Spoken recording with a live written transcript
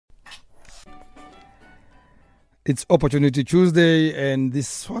It's Opportunity Tuesday, and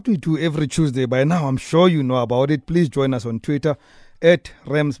this is what we do every Tuesday. By now, I'm sure you know about it. Please join us on Twitter at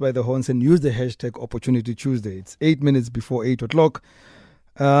Rams by the Horns and use the hashtag Opportunity Tuesday. It's 8 minutes before 8 o'clock.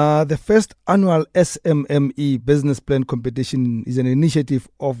 The first annual SMME Business Plan Competition is an initiative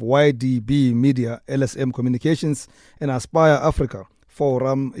of YDB Media, LSM Communications, and Aspire Africa.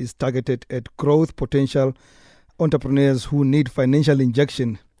 Forum is targeted at growth potential entrepreneurs who need financial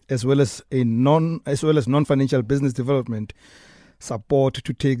injection as well as non-financial business development support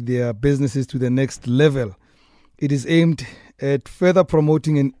to take their businesses to the next level. It is aimed at further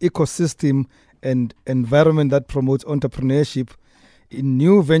promoting an ecosystem and environment that promotes entrepreneurship in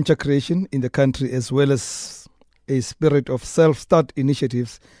new venture creation in the country, as well as a spirit of self-start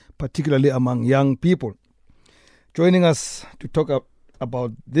initiatives, particularly among young people. Joining us to talk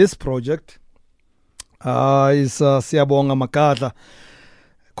about this project is Siyabonga Mgadla,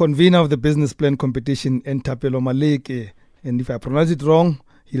 convener of the business plan competition, and Thapelo Maleke. And if I pronounce it wrong,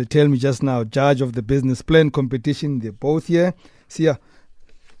 he'll tell me just now. Judge of the business plan competition. They're both here. Siya,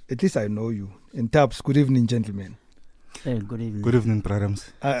 at least I know you. And Taps, good evening, gentlemen. Hey, good evening. Good evening,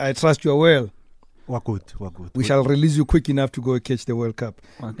 Pradams. I trust you are well. We're good. We shall release you quick enough to go catch the World Cup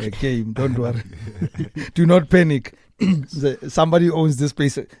game. Don't worry. Do not panic. Somebody owns this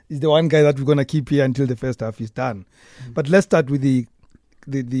place. Is the one guy that we're going to keep here until the first half is done. But let's start with the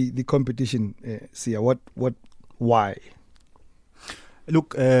competition, Siya. Why?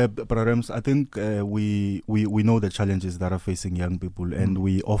 Look, Pradams, I think we know the challenges that are facing young people, and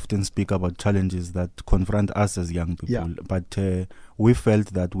we often speak about challenges that confront us as young people. Yeah. But we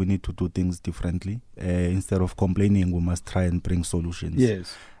felt that we need to do things differently. Instead of complaining, we must try and bring solutions.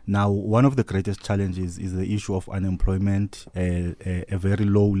 Yes. Now, one of the greatest challenges is the issue of unemployment, a very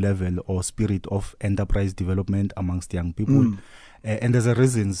low level or spirit of enterprise development amongst young people. And there's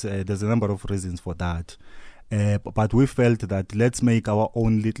a number of reasons for that. But we felt that let's make our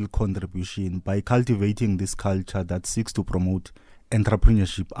own little contribution by cultivating this culture that seeks to promote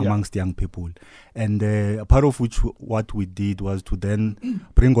entrepreneurship amongst young people. And part of which what we did was to then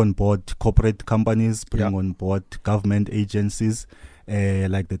bring on board corporate companies, bring on board government agencies,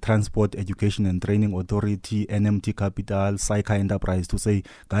 like the Transport, Education and Training Authority, NMT Capital, Psycha Enterprise, to say,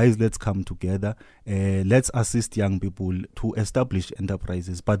 guys, let's come together. Let's assist young people to establish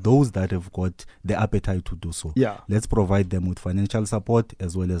enterprises, but those that have got the appetite to do so. Let's provide them with financial support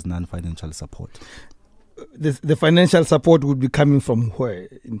as well as non-financial support. The financial support would be coming from where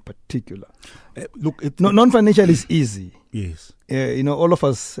in particular? Look, non-financial is easy. Yes. All of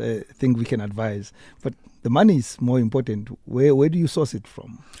us think we can advise, but the money is more important. Where do you source it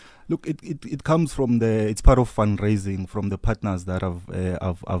from? Look, it comes from it's part of fundraising from the partners that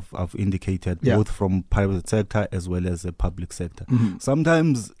I've indicated, both from private sector as well as the public sector.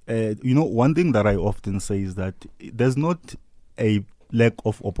 Sometimes, one thing that I often say is that there's not a lack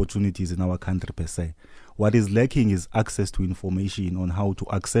of opportunities in our country per se. What is lacking is access to information on how to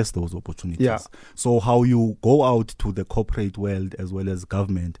access those opportunities. So how you go out to the corporate world as well as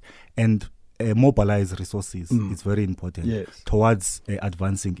government and mobilize resources is very important towards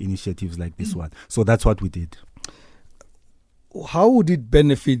advancing initiatives like this one. So that's what we did. How would it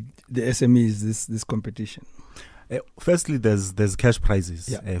benefit the SMEs, this competition? Firstly, there's cash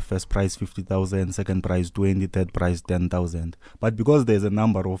prizes. First prize 50,000, second prize 20, third prize 10,000. But because there's a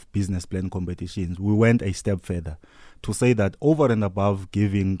number of business plan competitions, we went a step further to say that over and above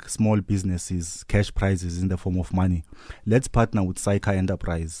giving small businesses cash prizes in the form of money, let's partner with Psycha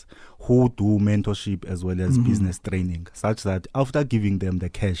Enterprise, who do mentorship as well as business training, such that after giving them the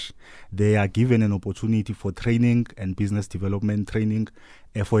cash, they are given an opportunity for training and business development training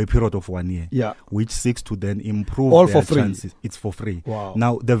for a period of 1 year, which seeks to then improve all their for free. chances. It's for free. Wow.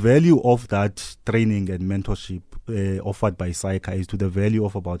 Now, the value of that training and mentorship offered by Psycha is to the value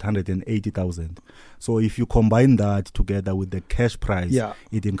of about 180,000. So if you combine that together with the cash prize,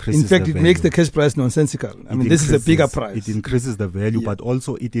 it increases. In fact, the it value. makes the cash price nonsensical. This is a bigger price. It increases the value, but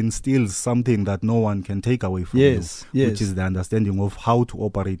also it instills something that no one can take away from you, which is the understanding of how to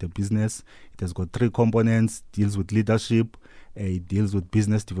operate a business. It has got 3 components: deals with leadership, it deals with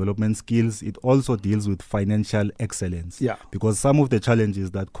business development skills. It also deals with financial excellence. Because some of the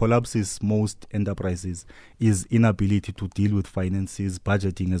challenges that collapses most enterprises is inability to deal with finances,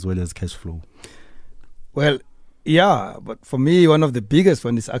 budgeting, as well as cash flow. Well, but for me, one of the biggest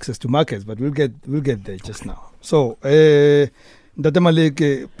one is access to markets. But we'll get there just now. So, Dr.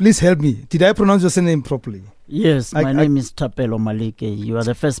 Maleke, please help me. Did I pronounce your name properly? Yes, my name is Thapelo Maleke. You are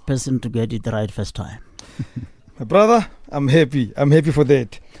the first person to get it right first time. My brother, I'm happy. I'm happy for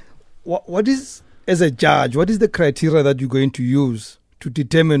that. What is, as a judge, what is the criteria that you're going to use to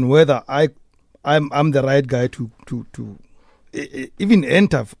determine whether I I'm the right guy to even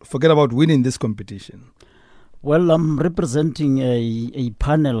enter. Forget about winning this competition. Well, I'm representing a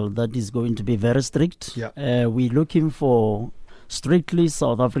panel that is going to be very strict. Yeah. We're looking for strictly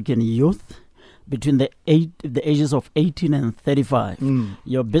South African youth between the ages of 18 and 35.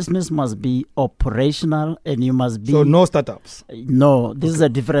 Your business must be operational, and you must be... So no startups? No, this is a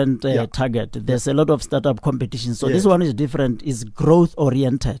different target. There's a lot of startup competition. So this one is different, is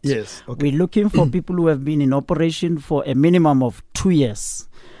growth-oriented. Yes. Okay. We're looking for people who have been in operation for a minimum of 2 years.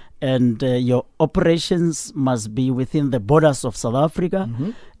 And your operations must be within the borders of South Africa.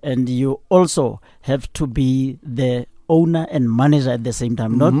 And you also have to be the owner and manager at the same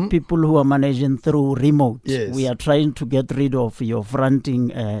time, not people who are managing through remote. Yes. We are trying to get rid of your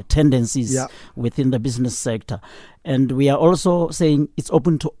fronting tendencies within the business sector. And we are also saying it's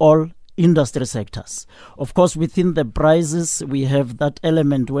open to all industry sectors. Of course, within the prizes, we have that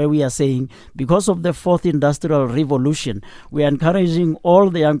element where we are saying, because of the fourth industrial revolution, we are encouraging all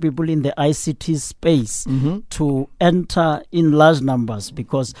the young people in the ICT space to enter in large numbers,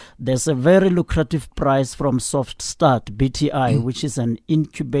 because there's a very lucrative prize from Soft Start, BTI, which is an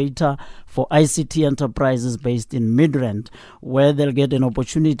incubator for ICT enterprises based in Midrand, where they'll get an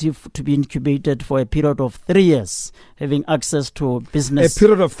opportunity to be incubated for a period of 3 years, having access to business. A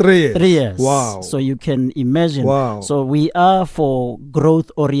period of 3 years? 3 years. Wow. So you can imagine. Wow. So we are for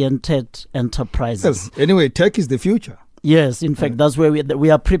growth-oriented enterprises. Yes. Anyway, tech is the future. Yes, in fact, that's where we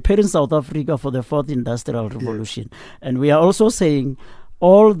are preparing South Africa for the fourth industrial revolution. Yes. And we are also saying,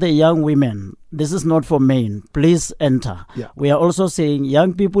 all the young women, this is not for men, please enter. Yeah. We are also saying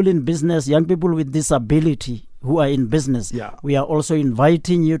young people in business, young people with disability who are in business, we are also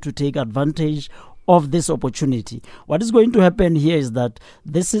inviting you to take advantage of this opportunity. What is going to happen here is that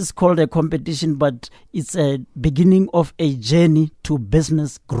this is called a competition, but it's a beginning of a journey to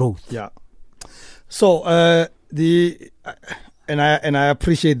business growth. Yeah. So and I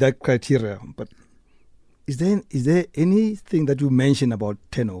appreciate that criteria, but is there anything that you mentioned about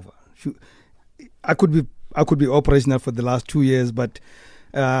turnover? I could be operational for the last 2 years, but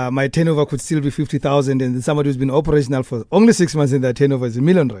my turnover could still be 50,000, and somebody who's been operational for only 6 months and their turnover is R1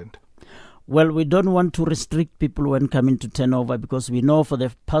 million. Well, we don't want to restrict people when coming to turnover, because we know for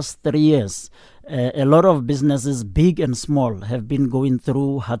the past 3 years, a lot of businesses, big and small, have been going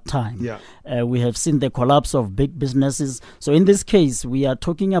through hard time. Yeah. We have seen the collapse of big businesses. So in this case, we are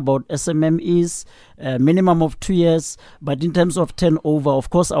talking about SMMEs, minimum of 2 years. But in terms of turnover, of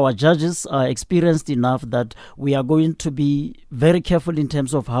course, our judges are experienced enough that we are going to be very careful in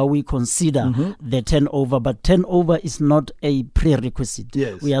terms of how we consider the turnover. But turnover is not a prerequisite.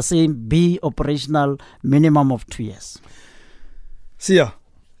 Yes. We are saying be operational, minimum of 2 years. Siya,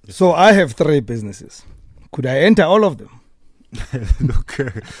 so I have 3 businesses. Could I enter all of them? Look,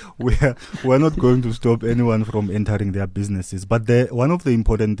 we're not going to stop anyone from entering their businesses. But one of the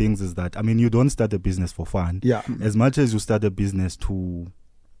important things is that, I mean, you don't start a business for fun. Yeah. As much as you start a business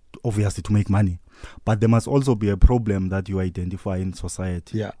obviously to make money. But there must also be a problem that you identify in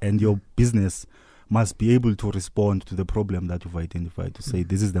society. Yeah. And your business must be able to respond to the problem that you've identified, to say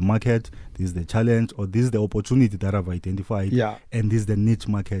this is the market, this is the challenge, or this is the opportunity that I've identified, and this is the niche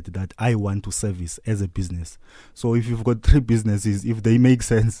market that I want to service as a business. So if you've got 3 businesses, if they make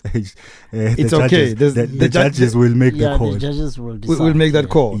sense, it's okay. The judges will make the call. The judges will decide. We'll make that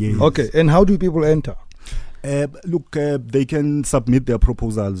call. Yes. Okay. And how do people enter? They can submit their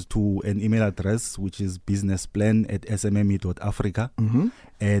proposals to an email address, which is businessplan@smme.africa.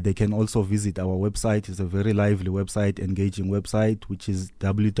 They can also visit our website. It's a very lively website, engaging website, which is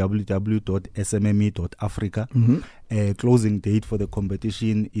www.smme.africa. Closing date for the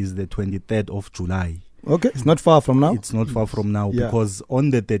competition is the 23rd of July. Okay, it's not far from now. It's not far from now, because on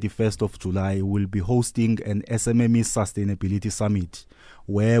the 31st of July, we'll be hosting an SMME Sustainability Summit,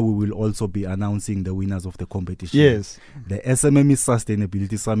 where we will also be announcing the winners of the competition. Yes. The SMME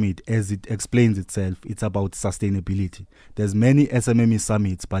Sustainability Summit, as it explains itself, it's about sustainability. There's many SMME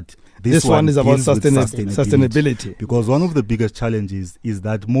summits, but this one is about sustainability. Because one of the biggest challenges is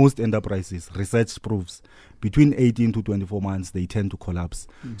that most enterprises, research proves, between 18 to 24 months, they tend to collapse.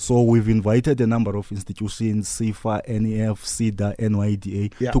 So we've invited a number of institutions, CIFA, NEF, SIDA,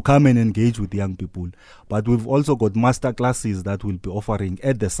 NYDA, to come and engage with young people. But we've also got master classes that we'll be offering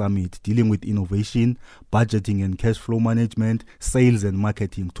at the summit, dealing with innovation, budgeting and cash flow management, sales and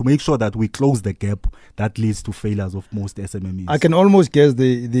marketing, to make sure that we close the gap that leads to failures of most SMMEs. I can almost guess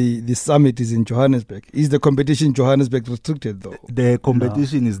the summit is in Johannesburg. Is the competition in Johannesburg restricted, though? The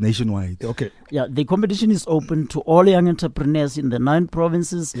competition is nationwide. Okay. Yeah, the competition is open to all young entrepreneurs in the 9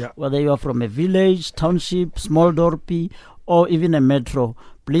 provinces, whether you are from a village, township, small dorpy, or even a metro.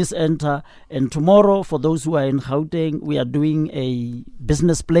 please enter. And tomorrow, for those who are in Gauteng, we are doing a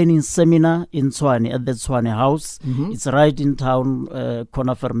business planning seminar in Tshwane at the Tshwane House. It's right in town,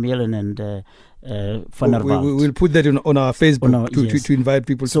 corner Vermeulen and we'll put that on our Facebook to invite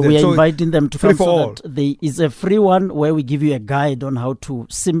people. So we are inviting them to come. So it's a free one where we give you a guide on how to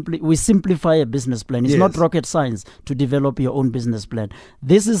simplify a business plan. It's not rocket science to develop your own business plan.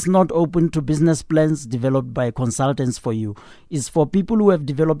 This is not open to business plans developed by consultants for you. It's for people who have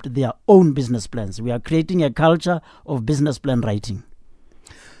developed their own business plans. We are creating a culture of business plan writing.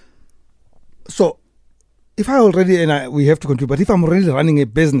 So, if I already, we have to conclude, but if I'm already running a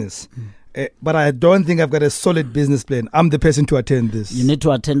business, but I don't think I've got a solid business plan, I'm the person to attend this. You need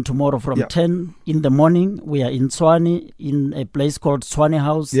to attend tomorrow from 10 in the morning. We are in Tshwane, in a place called Tshwane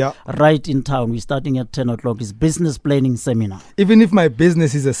House, right in town. We're starting at 10 o'clock. It's business planning seminar. Even if my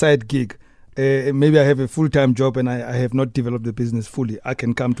business is a side gig, maybe I have a full-time job and I have not developed the business fully, I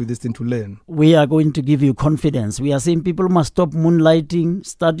can come to this thing to learn. We are going to give you confidence. We are saying people must stop moonlighting,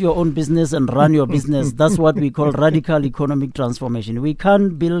 start your own business and run your business. That's what we call radical economic transformation. We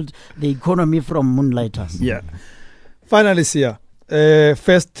can't build the economy from moonlighters. Yeah. Finally, Siya,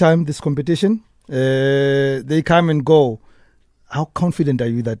 first time this competition, they come and go. How confident are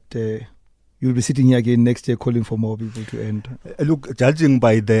you that you'll be sitting here again next year calling for more people to enter? Look, judging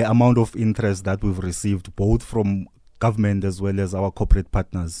by the amount of interest that we've received, both from government as well as our corporate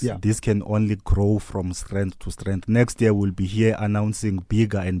partners, this can only grow from strength to strength. Next year, we'll be here announcing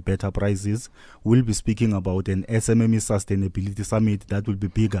bigger and better prizes. We'll be speaking about an SMME Sustainability Summit that will be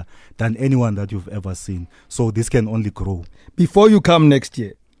bigger than anyone that you've ever seen. So this can only grow. Before you come next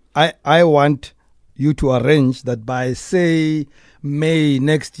year, I want you to arrange that by, say, May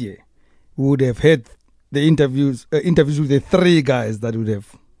next year, we would have had the interviews with the 3 guys that would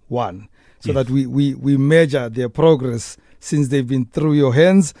have won, so that we measure their progress since they've been through your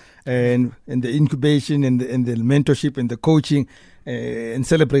hands, and the incubation and the mentorship and the coaching, and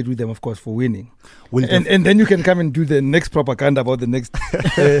celebrate with them, of course, for winning. And then you can come and do the next propaganda about the next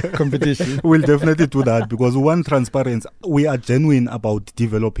competition. We'll definitely do that, because we want transparency. We are genuine about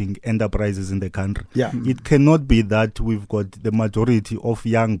developing enterprises in the country. It cannot be that we've got the majority of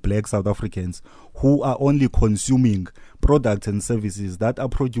young black South Africans who are only consuming products and services that are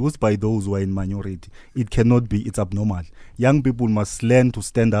produced by those who are in minority. It cannot be. It's abnormal. Young people must learn to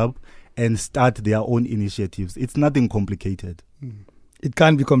stand up and start their own initiatives. It's nothing complicated. It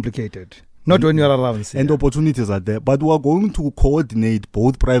can't be complicated. Not when you're around. And opportunities are there. But we are going to coordinate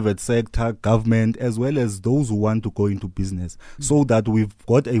both private sector, government, as well as those who want to go into business, so that we've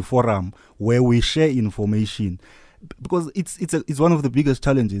got a forum where we share information. Because it's one of the biggest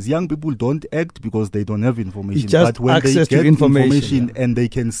challenges. Young people don't act because they don't have information. It's just but when access they get to information and they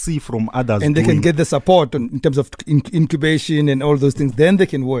can see from others, and they can get the support in terms of incubation and all those things, then they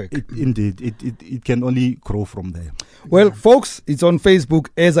can work. It can only grow from there. Well, folks, it's on Facebook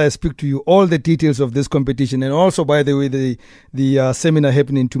as I speak to you. All the details of this competition, and also, by the way, the seminar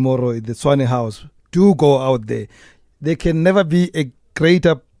happening tomorrow at the Tshwane House. Do go out there. There can never be a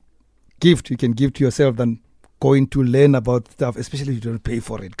greater gift you can give to yourself than going to learn about stuff, especially if you don't pay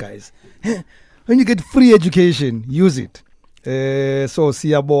for it, guys. When you get free education, use it. So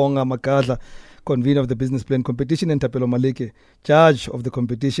Siyabonga Mgadla, convener of the business plan competition, and Thapelo Maleke, judge of the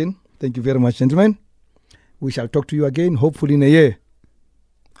competition. Thank you very much, gentlemen. We shall talk to you again, hopefully in a year.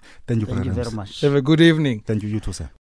 Thank you very much. Have a good evening. Thank you, you too, sir.